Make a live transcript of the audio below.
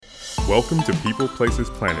Welcome to People, Places,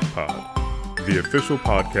 Planet Pod, the official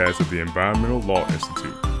podcast of the Environmental Law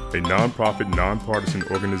Institute, a nonprofit, nonpartisan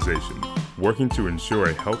organization working to ensure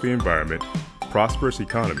a healthy environment, prosperous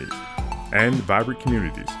economies, and vibrant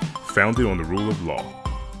communities founded on the rule of law.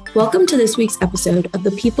 Welcome to this week's episode of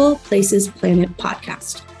the People, Places, Planet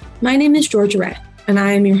podcast. My name is Georgia Ray, and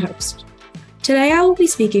I am your host. Today I will be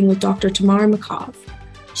speaking with Dr. Tamar Makov.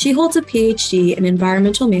 She holds a PhD in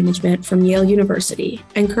environmental management from Yale University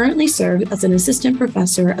and currently serves as an assistant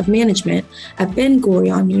professor of management at Ben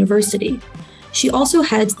Gurion University. She also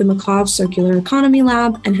heads the Makov Circular Economy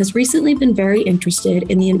Lab and has recently been very interested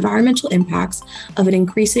in the environmental impacts of an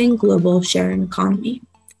increasing global sharing economy.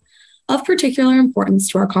 Of particular importance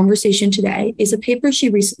to our conversation today is a paper she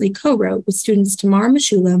recently co-wrote with students Tamar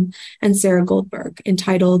Meshulam and Sarah Goldberg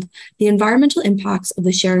entitled The Environmental Impacts of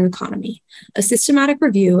the Sharing Economy, a Systematic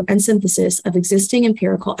Review and Synthesis of Existing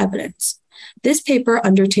Empirical Evidence. This paper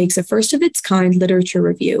undertakes a first-of-its-kind literature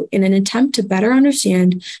review in an attempt to better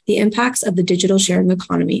understand the impacts of the digital sharing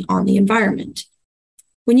economy on the environment.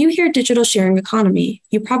 When you hear digital sharing economy,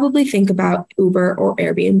 you probably think about Uber or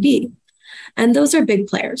Airbnb. And those are big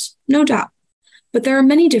players, no doubt. But there are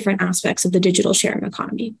many different aspects of the digital sharing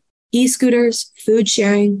economy: e-scooters, food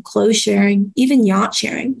sharing, clothes sharing, even yacht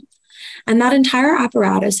sharing. And that entire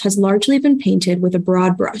apparatus has largely been painted with a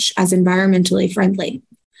broad brush as environmentally friendly.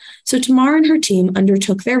 So Tamar and her team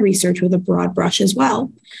undertook their research with a broad brush as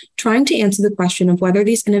well, trying to answer the question of whether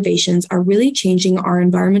these innovations are really changing our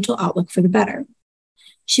environmental outlook for the better.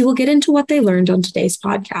 She will get into what they learned on today's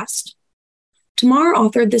podcast. Tamar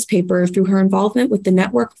authored this paper through her involvement with the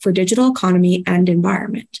Network for Digital Economy and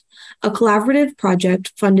Environment, a collaborative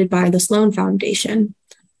project funded by the Sloan Foundation,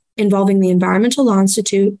 involving the Environmental Law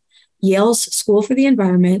Institute, Yale's School for the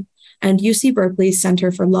Environment, and UC Berkeley's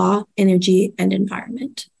Center for Law, Energy, and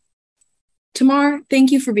Environment. Tamar, thank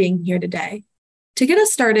you for being here today. To get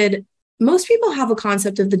us started, most people have a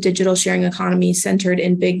concept of the digital sharing economy centered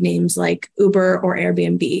in big names like Uber or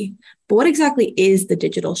Airbnb. But what exactly is the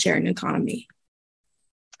digital sharing economy?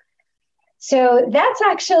 So that's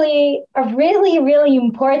actually a really, really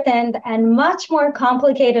important and much more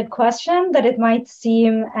complicated question than it might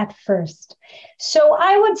seem at first. So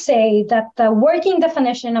I would say that the working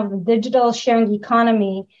definition of the digital sharing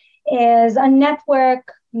economy is a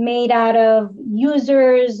network made out of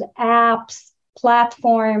users, apps,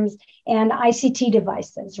 platforms, and ICT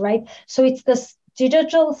devices, right? So it's this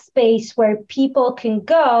digital space where people can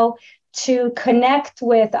go to connect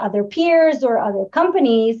with other peers or other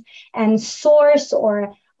companies and source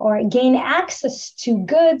or gain access to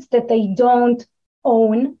goods that they don't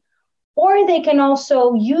own. Or they can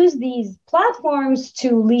also use these platforms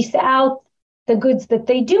to lease out the goods that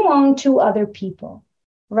they do own to other people,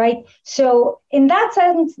 right? So in that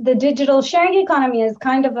sense, the digital sharing economy is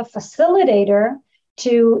kind of a facilitator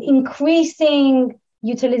to increasing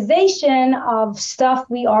utilization of stuff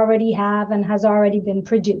we already have and has already been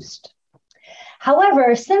produced.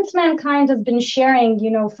 However, since mankind has been sharing,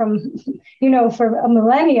 for a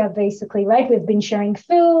millennia, basically, right? We've been sharing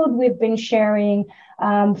food, we've been sharing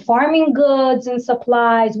farming goods and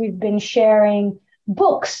supplies, we've been sharing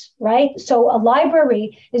books, right? So a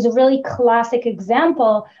library is a really classic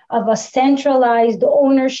example of a centralized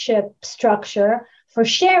ownership structure for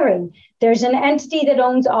sharing. There's an entity that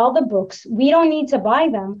owns all the books. We don't need to buy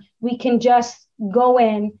them. We can just go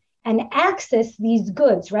in and access these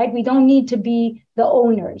goods, right? We don't need to be the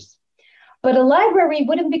owners. But a library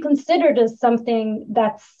wouldn't be considered as something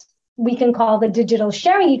that's we can call the digital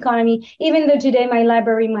sharing economy, even though today my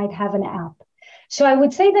library might have an app. So I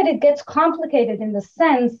would say that it gets complicated in the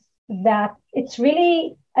sense that it's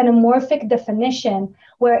really an amorphic definition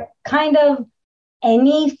where kind of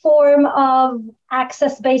any form of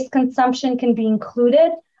access-based consumption can be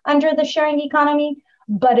included under the sharing economy,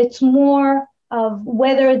 but it's more of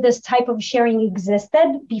whether this type of sharing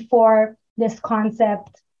existed before this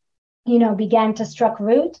concept, began to struck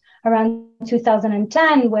root around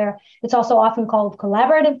 2010, where it's also often called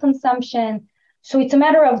collaborative consumption. So it's a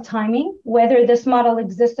matter of timing, whether this model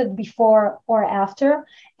existed before or after,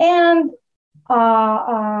 and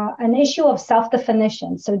an issue of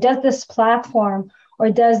self-definition. So does this platform or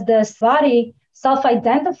does this body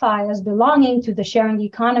self-identify as belonging to the sharing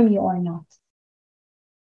economy or not?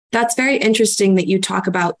 That's very interesting that you talk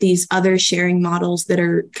about these other sharing models that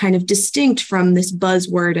are kind of distinct from this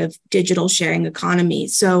buzzword of digital sharing economy.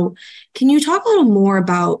 So can you talk a little more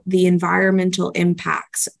about the environmental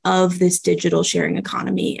impacts of this digital sharing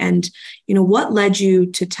economy and, what led you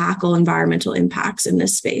to tackle environmental impacts in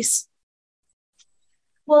this space?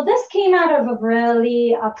 Well, this came out of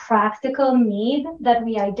a practical need that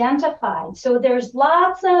we identified. So there's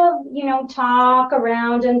lots of, talk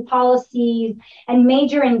around and policies and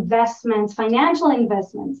major investments, financial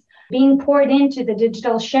investments being poured into the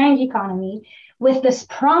digital sharing economy with this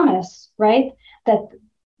promise, right, that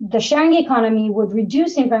the sharing economy would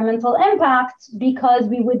reduce environmental impacts because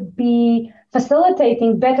we would be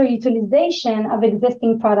facilitating better utilization of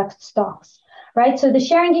existing product stocks, right? So the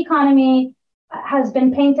sharing economy has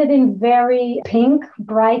been painted in very pink,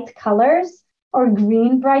 bright colors or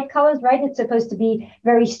green, bright colors, right? It's supposed to be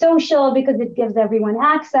very social because it gives everyone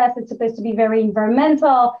access. It's supposed to be very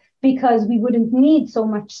environmental because we wouldn't need so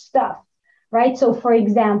much stuff, right? So for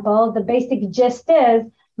example, the basic gist is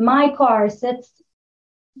my car sits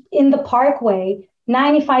in the parkway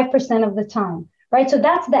 95% of the time, right? So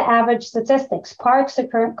that's the average statistics. Cars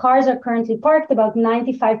are currently parked about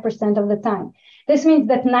 95% of the time. This means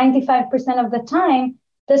that 95% of the time,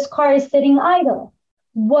 this car is sitting idle.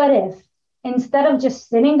 What if instead of just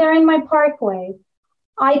sitting there in my parkway,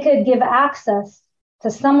 I could give access to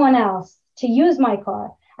someone else to use my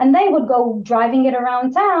car and they would go driving it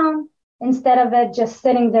around town instead of it just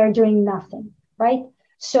sitting there doing nothing, right?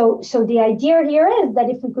 So the idea here is that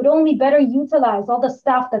if we could only better utilize all the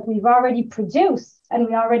stuff that we've already produced and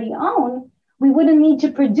we already own, we wouldn't need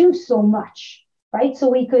to produce so much, right? So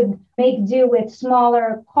we could make do with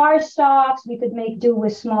smaller car stocks, we could make do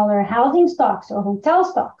with smaller housing stocks or hotel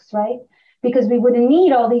stocks, right? Because we wouldn't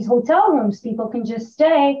need all these hotel rooms. People can just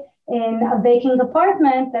stay in a vacant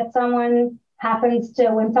apartment that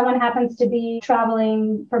when someone happens to be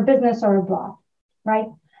traveling for business or abroad, right?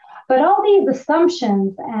 But all these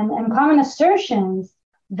assumptions and common assertions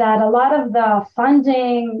that a lot of the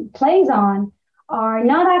funding plays on are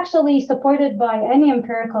not actually supported by any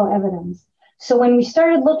empirical evidence. So when we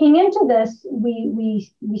started looking into this,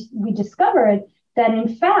 we discovered that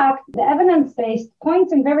in fact, the evidence base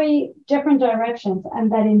points in very different directions, and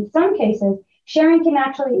that in some cases, sharing can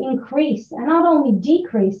actually increase and not only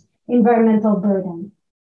decrease environmental burden.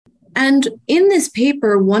 And in this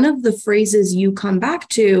paper, one of the phrases you come back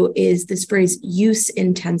to is this phrase use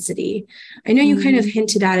intensity. I know you kind of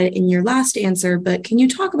hinted at it in your last answer, but can you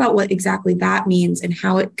talk about what exactly that means and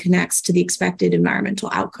how it connects to the expected environmental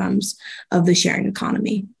outcomes of the sharing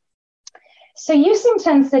economy? So use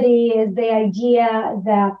intensity is the idea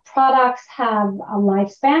that products have a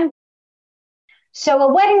lifespan. So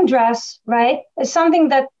a wedding dress, right, is something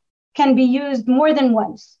that can be used more than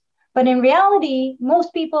once. But in reality,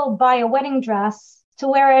 most people buy a wedding dress to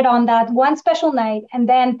wear it on that one special night, and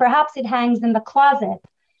then perhaps it hangs in the closet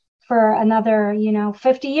for another,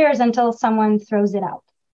 50 years until someone throws it out.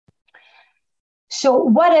 So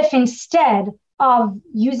what if instead of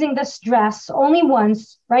using this dress only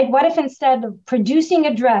once, right? What if instead of producing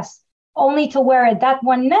a dress only to wear it that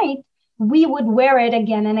one night, we would wear it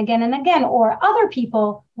again and again and again, or other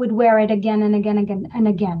people would wear it again and again and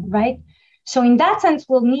again, right? So in that sense,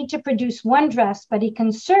 we'll need to produce one dress, but it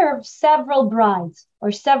can serve several brides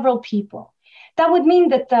or several people. That would mean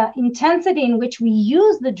that the intensity in which we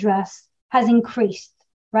use the dress has increased,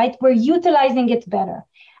 right? We're utilizing it better.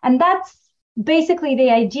 And that's basically the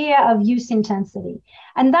idea of use intensity.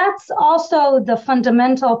 And that's also the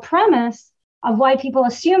fundamental premise of why people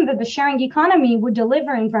assume that the sharing economy would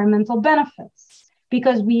deliver environmental benefits,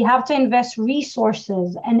 because we have to invest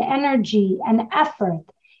resources and energy and effort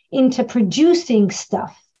into producing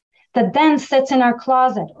stuff that then sits in our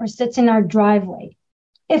closet or sits in our driveway.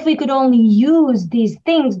 If we could only use these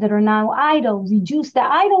things that are now idle, reduce the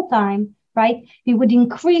idle time, right, we would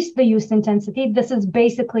increase the use intensity. This is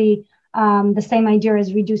basically the same idea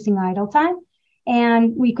as reducing idle time.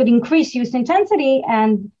 And we could increase use intensity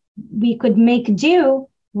and we could make do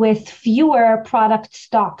with fewer product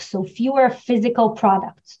stocks, so fewer physical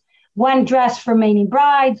products. One dress for many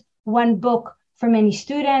brides, one book for many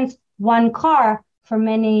students, one car for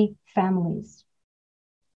many families.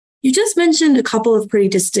 You just mentioned a couple of pretty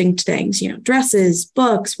distinct things, dresses,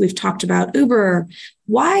 books, we've talked about Uber.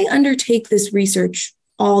 Why undertake this research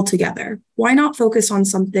all together? Why not focus on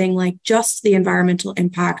something like just the environmental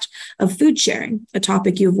impact of food sharing, a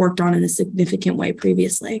topic you've worked on in a significant way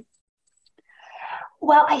previously?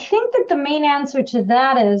 Well, I think that the main answer to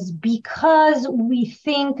that is because we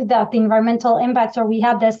think that the environmental impacts, or we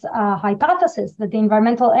have this hypothesis that the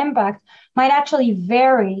environmental impact might actually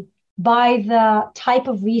vary by the type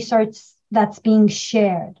of research that's being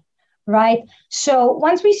shared, right? So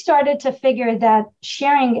once we started to figure that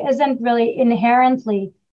sharing isn't really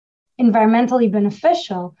inherently environmentally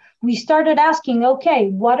beneficial, we started asking, okay,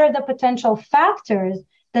 what are the potential factors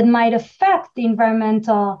that might affect the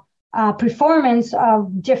environmental performance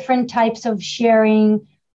of different types of sharing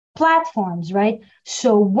platforms, right?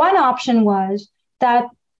 So one option was that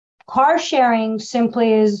car sharing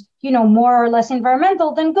simply is, more or less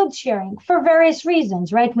environmental than goods sharing for various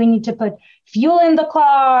reasons, right? We need to put fuel in the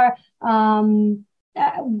car,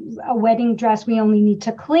 a wedding dress we only need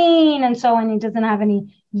to clean, and so on. It doesn't have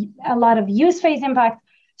a lot of use phase impact.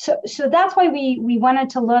 So that's why we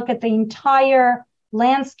wanted to look at the entire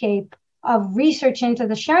landscape of research into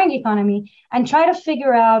the sharing economy and try to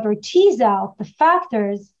figure out or tease out the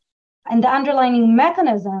factors and the underlying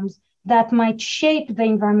mechanisms that might shape the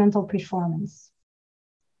environmental performance.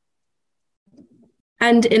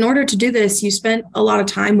 And in order to do this, you spent a lot of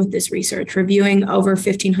time with this research, reviewing over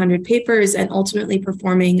 1,500 papers and ultimately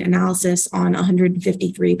performing analysis on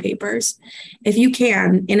 153 papers. If you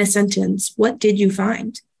can, in a sentence, what did you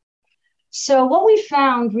find? So what we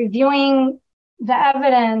found reviewing the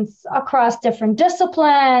evidence across different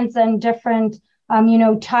disciplines and different,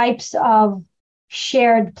 types of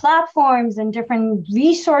shared platforms and different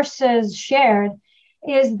resources shared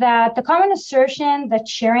is that the common assertion that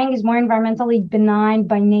sharing is more environmentally benign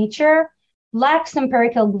by nature lacks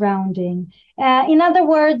empirical grounding. In other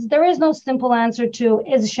words, there is no simple answer to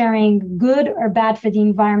is sharing good or bad for the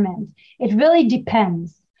environment. It really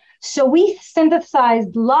depends. So we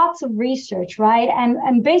synthesized lots of research, right?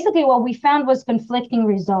 And basically what we found was conflicting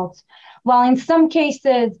results. While in some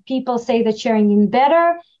cases, people say that sharing is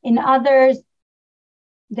better, in others,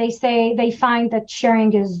 they find that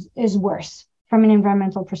sharing is worse from an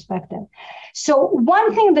environmental perspective. So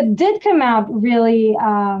one thing that did come out really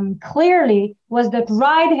clearly was that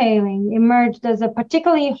ride-hailing emerged as a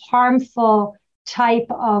particularly harmful type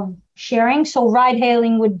of sharing. So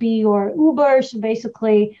ride-hailing would be your Uber. So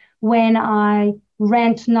basically, when I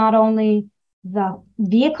rent not only the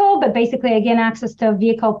vehicle, but basically I gain access to a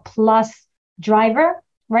vehicle plus driver,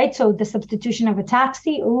 right? So the substitution of a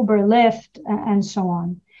taxi, Uber, Lyft, and so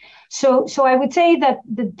on. So I would say that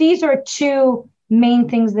these are two main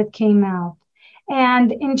things that came out.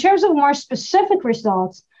 And in terms of more specific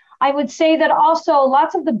results, I would say that also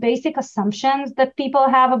lots of the basic assumptions that people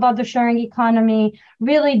have about the sharing economy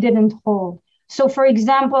really didn't hold. So for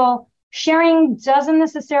example, sharing doesn't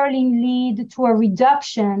necessarily lead to a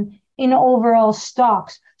reduction in overall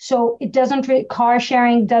stocks. So it doesn't, car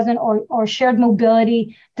sharing doesn't, or shared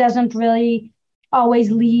mobility doesn't really always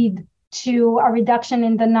lead to a reduction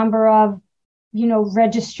in the number of,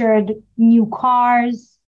 registered new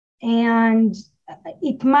cars. And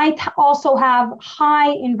it might also have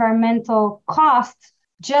high environmental costs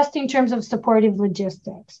just in terms of supportive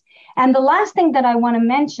logistics. And the last thing that I want to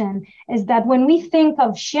mention is that when we think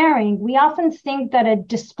of sharing, we often think that it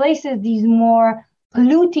displaces these more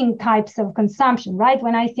polluting types of consumption, right?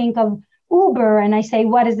 When I think of Uber and I say,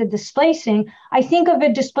 what is it displacing? I think of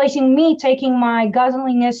it displacing me taking my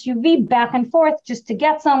guzzling SUV back and forth just to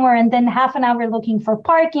get somewhere and then half an hour looking for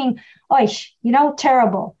parking.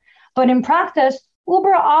 Terrible. But in practice,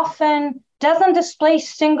 Uber often doesn't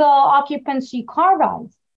displace single occupancy car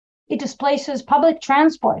rides. It displaces public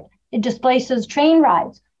transport. It displaces train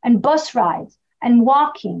rides and bus rides and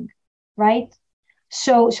walking, right?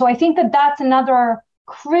 So I think that that's another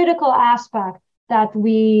critical aspect that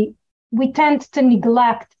we tend to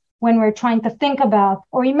neglect when we're trying to think about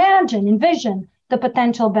or envision the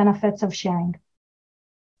potential benefits of sharing.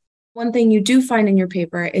 One thing you do find in your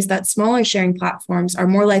paper is that smaller sharing platforms are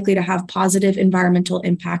more likely to have positive environmental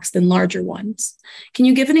impacts than larger ones. Can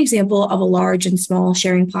you give an example of a large and small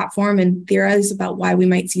sharing platform and theorize about why we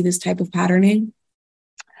might see this type of patterning?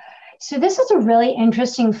 So this is a really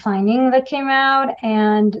interesting finding that came out,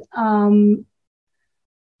 and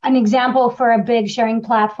an example for a big sharing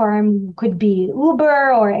platform could be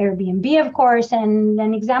Uber or Airbnb, of course, and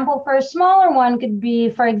an example for a smaller one could be,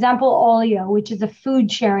 for example, Olio, which is a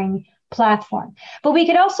food sharing platform. But we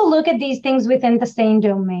could also look at these things within the same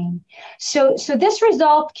domain. So this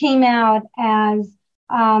result came out as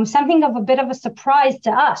something of a bit of a surprise to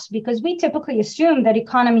us, because we typically assume that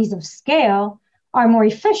economies of scale are more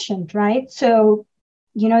efficient, right? So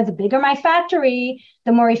the bigger my factory,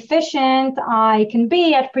 the more efficient I can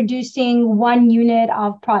be at producing one unit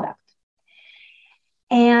of product.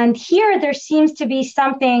 And here there seems to be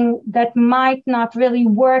something that might not really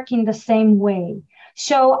work in the same way.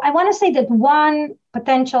 So I want to say that one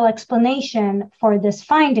potential explanation for this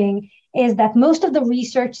finding is that most of the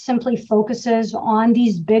research simply focuses on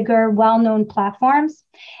these bigger, well-known platforms,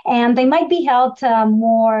 and they might be held to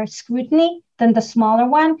more scrutiny than the smaller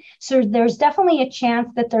one. So there's definitely a chance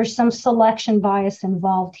that there's some selection bias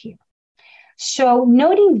involved here. So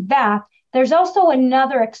noting that, there's also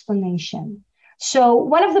another explanation. So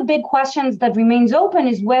one of the big questions that remains open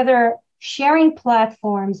is whether sharing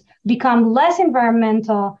platforms become less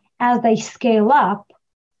environmental as they scale up,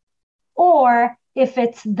 or if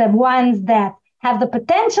it's the ones that have the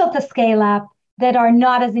potential to scale up that are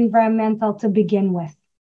not as environmental to begin with.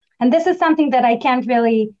 And this is something that I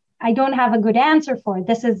don't have a good answer for.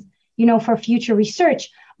 This is, for future research.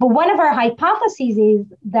 But one of our hypotheses is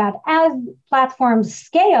that as platforms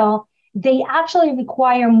scale, they actually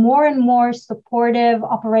require more and more supportive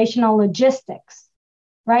operational logistics,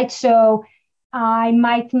 right? So I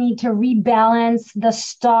might need to rebalance the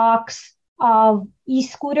stocks of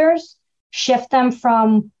e-scooters, shift them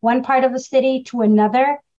from one part of the city to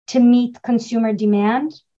another to meet consumer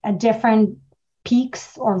demand at different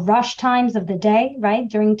peaks or rush times of the day, right?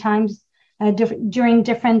 During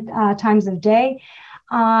different times of day.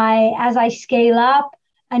 As I scale up,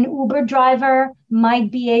 an Uber driver might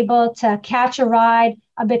be able to catch a ride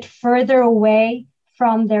a bit further away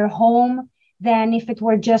from their home than if it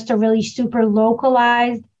were just a really super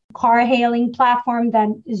localized car hailing platform that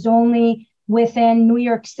is only within New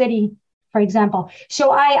York City, for example.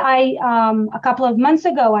 So I a couple of months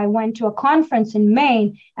ago, I went to a conference in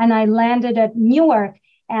Maine and I landed at Newark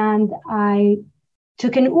and I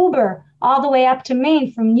took an Uber all the way up to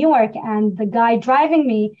Maine from Newark. And the guy driving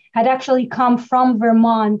me had actually come from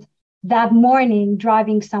Vermont that morning,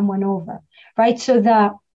 driving someone over, right? So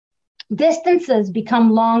the distances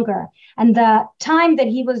become longer and the time that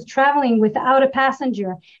he was traveling without a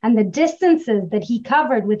passenger and the distances that he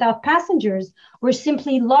covered without passengers were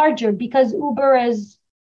simply larger because Uber is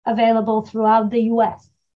available throughout the US,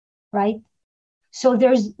 right? So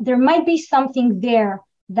there might be something there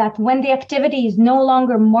that when the activity is no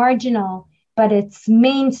longer marginal, but it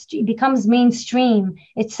becomes mainstream,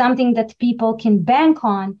 it's something that people can bank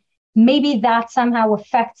on, maybe that somehow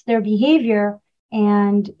affects their behavior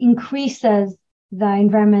and increases the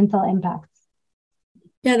environmental impacts.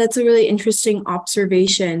 Yeah, that's a really interesting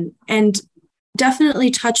observation and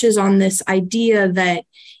definitely touches on this idea that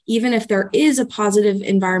even if there is a positive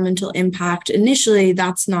environmental impact, initially,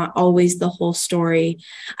 that's not always the whole story.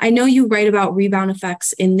 I know you write about rebound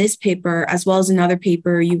effects in this paper, as well as another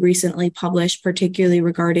paper you recently published, particularly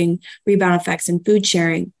regarding rebound effects in food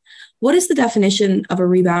sharing. What is the definition of a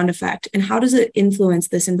rebound effect, and how does it influence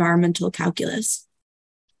this environmental calculus?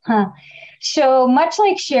 So much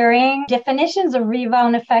like sharing, definitions of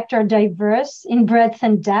rebound effect are diverse in breadth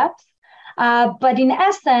and depth. But in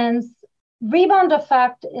essence, rebound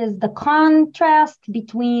effect is the contrast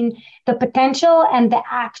between the potential and the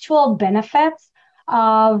actual benefits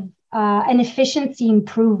of an efficiency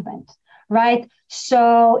improvement, right?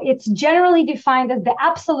 So it's generally defined as the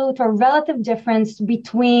absolute or relative difference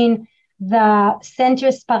between the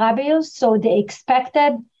ceteris paribus, so the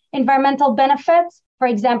expected environmental benefits. For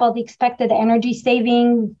example, the expected energy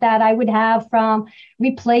savings that I would have from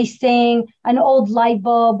replacing an old light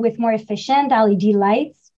bulb with more efficient LED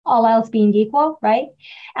lights, all else being equal, right?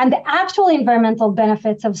 And the actual environmental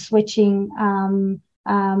benefits of switching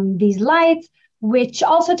these lights, which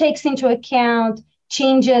also takes into account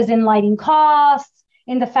changes in lighting costs,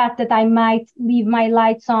 in the fact that I might leave my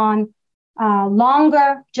lights on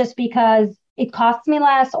longer just because it costs me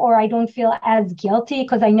less, or I don't feel as guilty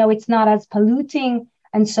because I know it's not as polluting,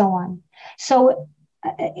 and so on. So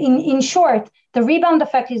in short, the rebound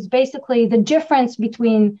effect is basically the difference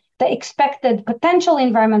between the expected potential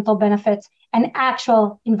environmental benefits and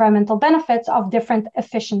actual environmental benefits of different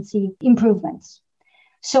efficiency improvements.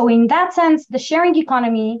 So in that sense, the sharing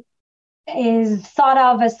economy is thought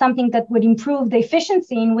of as something that would improve the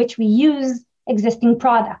efficiency in which we use existing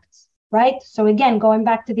products, right? So again, going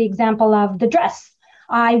back to the example of the dress,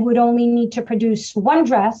 I would only need to produce one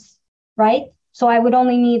dress, right? So I would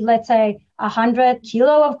only need, let's say, 100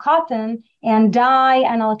 kilo of cotton and dye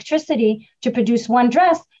and electricity to produce one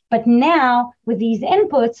dress. But now with these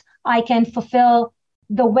inputs, I can fulfill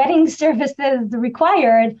the wedding services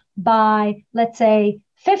required by, let's say,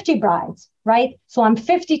 50 brides, right? So I'm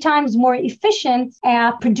 50 times more efficient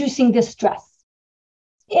at producing this dress.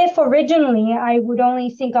 If originally I would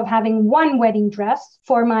only think of having one wedding dress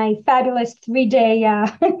for my fabulous 3-day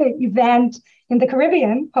event in the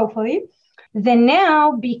Caribbean, hopefully, then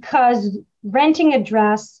now, because renting a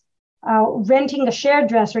shared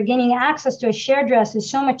dress or gaining access to a shared dress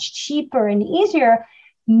is so much cheaper and easier,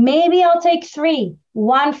 maybe I'll take 3,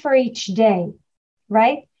 one for each day,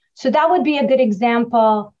 right? So that would be a good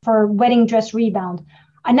example for wedding dress rebound.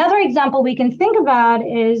 Another example we can think about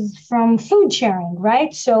is from food sharing,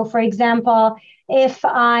 right? So for example, if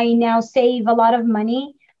I now save a lot of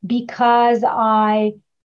money because I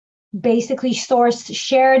basically source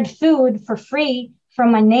shared food for free from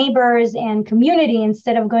my neighbors and community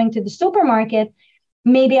instead of going to the supermarket,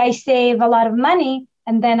 maybe I save a lot of money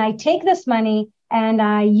and then I take this money and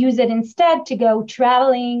I use it instead to go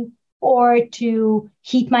traveling or to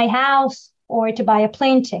heat my house or to buy a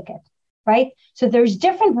plane ticket, right? So there's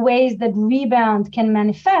different ways that rebound can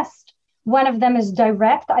manifest. One of them is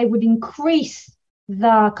direct. I would increase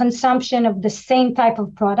the consumption of the same type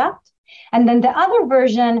of product. And then the other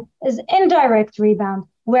version is indirect rebound,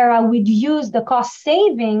 where I would use the cost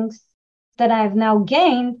savings that I've now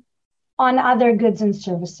gained on other goods and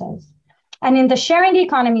services. And in the sharing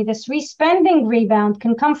economy, this respending rebound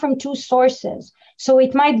can come from two sources. So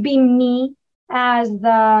it might be me as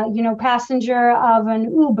the passenger of an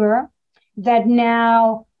Uber, that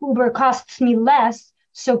now Uber costs me less.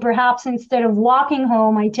 So perhaps instead of walking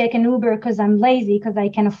home, I take an Uber because I'm lazy, because I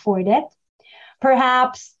can afford it.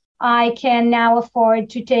 Perhaps I can now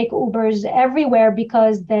afford to take Ubers everywhere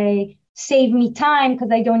because they save me time,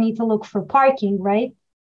 because I don't need to look for parking, right?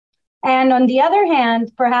 And on the other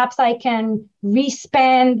hand, perhaps I can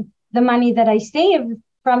respend the money that I saved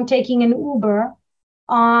from taking an Uber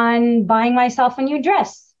on buying myself a new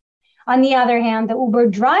dress. On the other hand, the Uber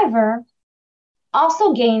driver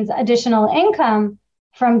also gains additional income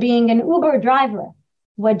from being an Uber driver.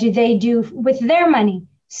 What do they do with their money?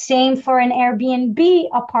 Same for an Airbnb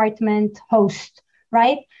apartment host,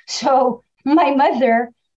 right? So my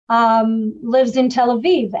mother lives in Tel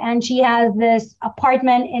Aviv, and she has this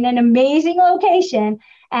apartment in an amazing location.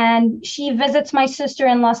 And she visits my sister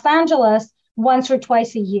in Los Angeles once or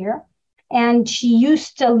twice a year. And she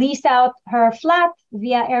used to lease out her flat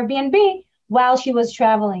via Airbnb while she was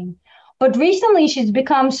traveling. But recently she's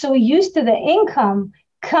become so used to the income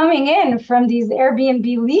coming in from these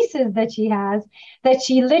Airbnb leases that she has, that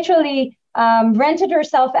she literally rented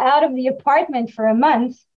herself out of the apartment for a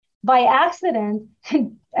month by accident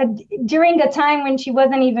during a time when she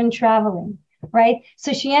wasn't even traveling, right?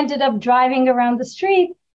 So she ended up driving around the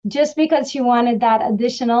street just because she wanted that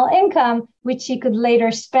additional income, which she could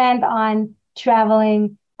later spend on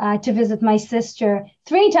traveling to visit my sister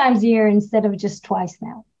 3 times a year instead of just twice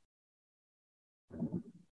now.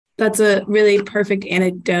 That's a really perfect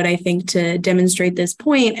anecdote, I think, to demonstrate this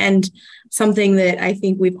point. And something that I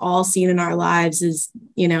think we've all seen in our lives is,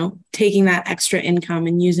 taking that extra income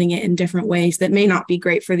and using it in different ways that may not be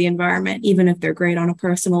great for the environment, even if they're great on a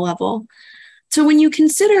personal level. So when you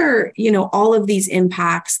consider, all of these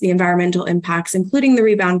impacts, the environmental impacts, including the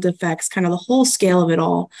rebound effects, kind of the whole scale of it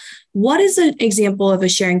all, what is an example of a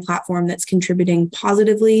sharing platform that's contributing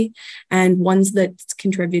positively and ones that's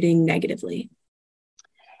contributing negatively?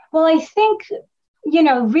 Well, I think,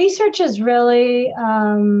 research is really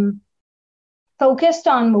focused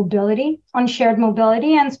on mobility, on shared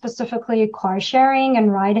mobility, and specifically car sharing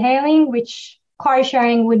and ride hailing, which car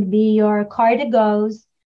sharing would be your car that goes,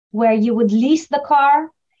 where you would lease the car,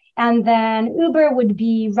 and then Uber would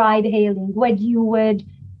be ride hailing, where you would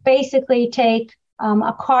basically take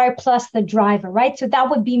a car plus the driver, right? So that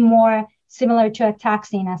would be more similar to a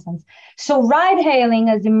taxi in essence. So ride hailing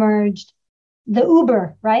has emerged. The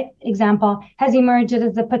Uber, right, example, has emerged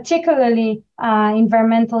as a particularly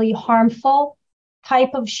environmentally harmful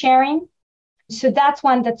type of sharing. So that's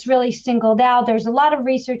one that's really singled out. There's a lot of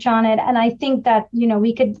research on it. And I think that,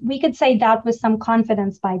 we could say that with some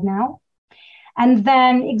confidence by now. And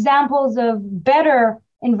then examples of better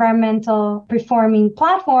environmental performing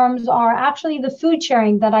platforms are actually the food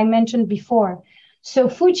sharing that I mentioned before. So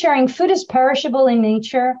food sharing, food is perishable in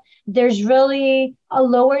nature. There's really a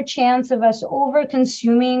lower chance of us over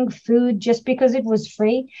consuming food just because it was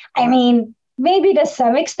free. I mean, maybe to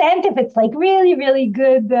some extent, if it's like really, really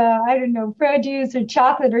good, produce or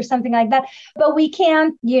chocolate or something like that. But we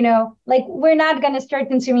can't, we're not going to start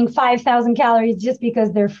consuming 5,000 calories just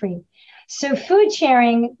because they're free. So food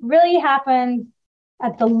sharing really happens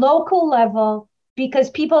at the local level because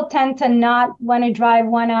people tend to not want to drive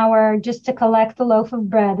 1 hour just to collect a loaf of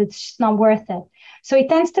bread. It's just not worth it. So it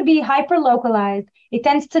tends to be hyper-localized. It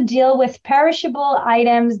tends to deal with perishable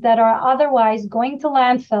items that are otherwise going to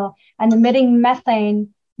landfill and emitting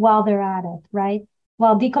methane while they're at it, right?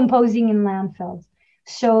 While decomposing in landfills.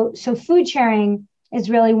 So food sharing is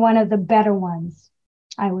really one of the better ones,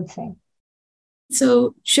 I would say.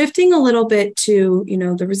 So shifting a little bit to,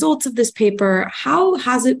 the results of this paper, how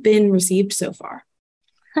has it been received so far?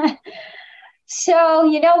 So,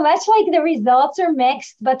 much like the results are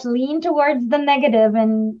mixed, but lean towards the negative,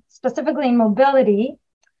 and specifically in mobility,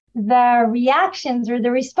 the reactions or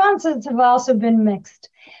the responses have also been mixed.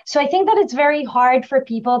 So I think that it's very hard for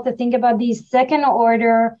people to think about these second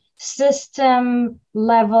order system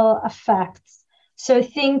level effects. So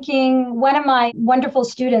thinking, one of my wonderful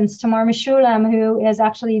students, Tamar Meshulam, who is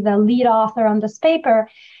actually the lead author on this paper,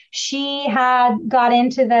 she had got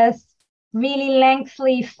into this really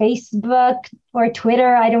lengthy Facebook or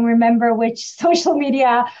Twitter, I don't remember which social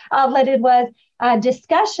media outlet it was,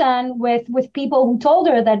 discussion with people who told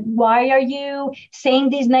her that, why are you saying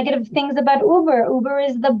these negative things about Uber? Uber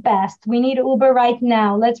is the best. We need Uber right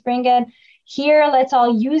now. Let's bring it here. Let's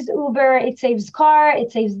all use Uber. It saves car.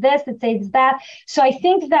 It saves this. It saves that. So I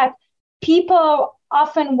think that people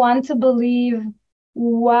often want to believe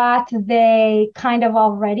what they kind of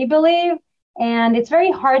already believe. And it's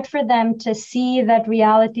very hard for them to see that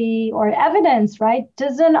reality or evidence, right,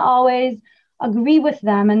 doesn't always agree with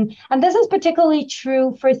them. And this is particularly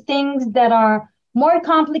true for things that are more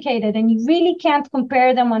complicated and you really can't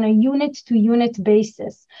compare them on a unit to unit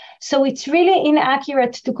basis. So it's really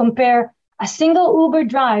inaccurate to compare a single Uber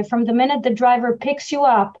drive from the minute the driver picks you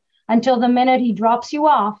up until the minute he drops you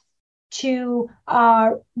off to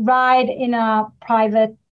ride in a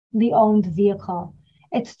privately owned vehicle.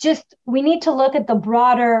 It's just, we need to look at the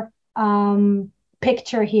broader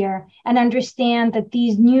picture here and understand that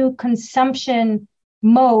these new consumption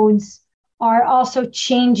modes are also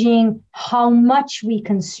changing how much we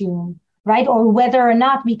consume, right? Or whether or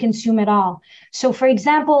not we consume at all. So for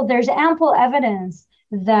example, there's ample evidence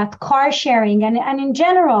that car sharing and in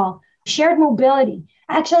general, shared mobility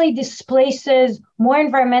actually displaces more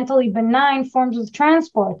environmentally benign forms of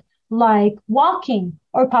transport like walking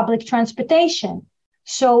or public transportation.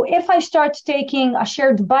 So if I start taking a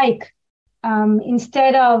shared bike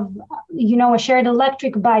instead of, a shared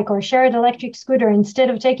electric bike or shared electric scooter, instead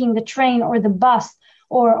of taking the train or the bus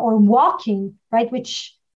or walking, right,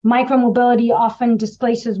 which micromobility often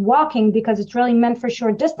displaces walking because it's really meant for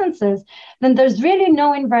short distances, then there's really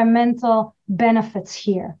no environmental benefits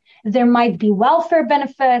here. There might be welfare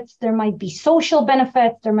benefits, there might be social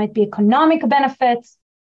benefits, there might be economic benefits,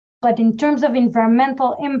 but in terms of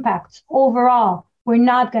environmental impacts overall, we're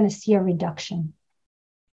not going to see a reduction.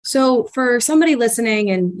 So for somebody listening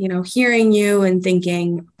and, hearing you and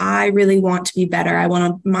thinking, I really want to be better, I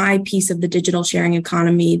want my piece of the digital sharing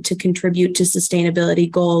economy to contribute to sustainability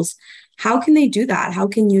goals, how can they do that? How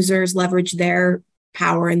can users leverage their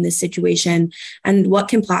power in this situation? And what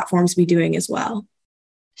can platforms be doing as well?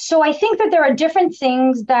 So I think that there are different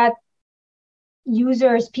things that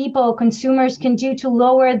users, people, consumers can do to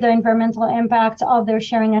lower the environmental impact of their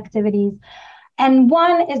sharing activities. And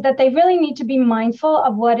one is that they really need to be mindful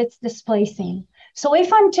of what it's displacing. So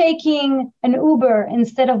if I'm taking an Uber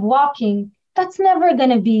instead of walking, that's never going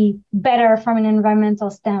to be better from an environmental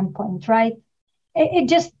standpoint, right? It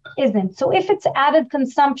just isn't. So if it's added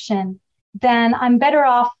consumption, then I'm better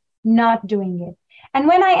off not doing it. And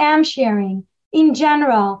when I am sharing, in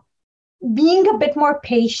general, being a bit more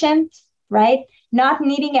patient, right? Not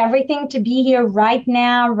needing everything to be here right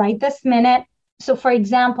now, right this minute. So for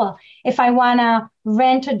example, if I want to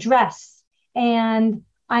rent a dress and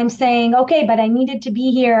I'm saying, okay, but I need it to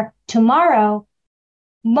be here tomorrow,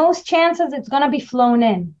 most chances it's going to be flown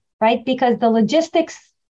in, right? Because the logistics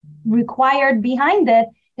required behind it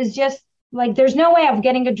is just like, there's no way of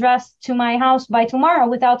getting a dress to my house by tomorrow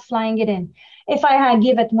without flying it in. If I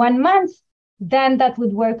give it 1 month, then that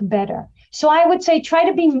would work better. So I would say try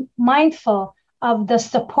to be mindful of the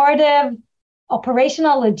supportive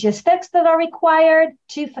operational logistics that are required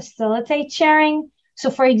to facilitate sharing. So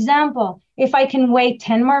for example, if I can wait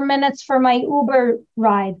 10 more minutes for my Uber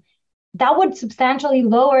ride, that would substantially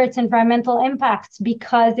lower its environmental impacts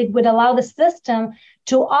because it would allow the system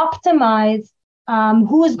to optimize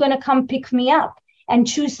who is going to come pick me up and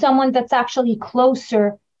choose someone that's actually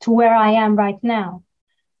closer to where I am right now.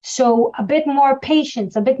 So a bit more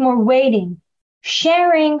patience, a bit more waiting,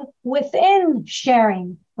 sharing within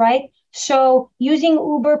sharing, right? So using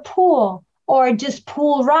Uber Pool or just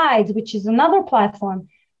Pool Rides, which is another platform,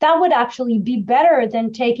 that would actually be better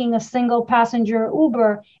than taking a single passenger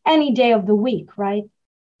Uber any day of the week, right?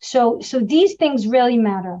 So these things really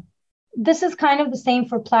matter. This is kind of the same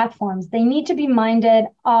for platforms. They need to be minded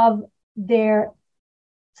of their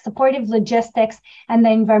supportive logistics and the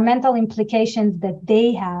environmental implications that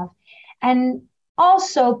they have. And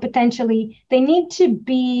also, potentially, they need to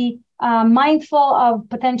be mindful of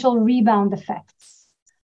potential rebound effects.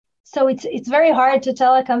 So it's very hard to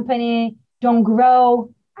tell a company, don't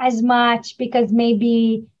grow as much, because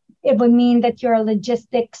maybe it would mean that your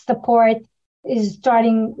logistics support is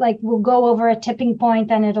starting, like, will go over a tipping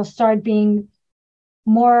point and it'll start doing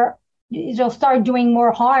more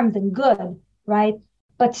harm than good, right?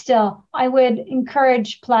 But still, I would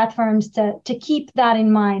encourage platforms to keep that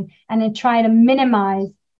in mind and to try to minimize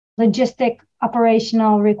logistic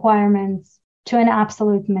operational requirements to an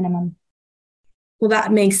absolute minimum. Well,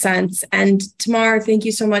 that makes sense. And Tamar, thank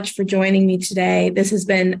you so much for joining me today. This has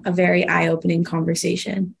been a very eye-opening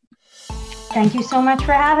conversation. Thank you so much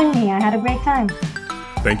for having me. I had a great time.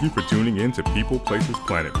 Thank you for tuning in to People, Places,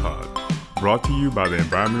 Planet Pod, brought to you by the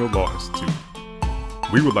Environmental Law Institute.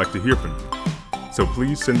 We would like to hear from you, so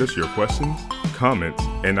please send us your questions, comments,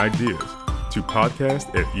 and ideas to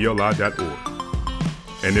podcast@eli.org.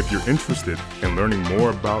 And if you're interested in learning more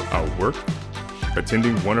about our work,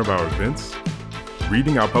 attending one of our events,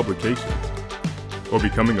 reading our publications, or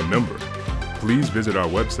becoming a member, please visit our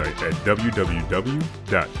website at www.eli.org.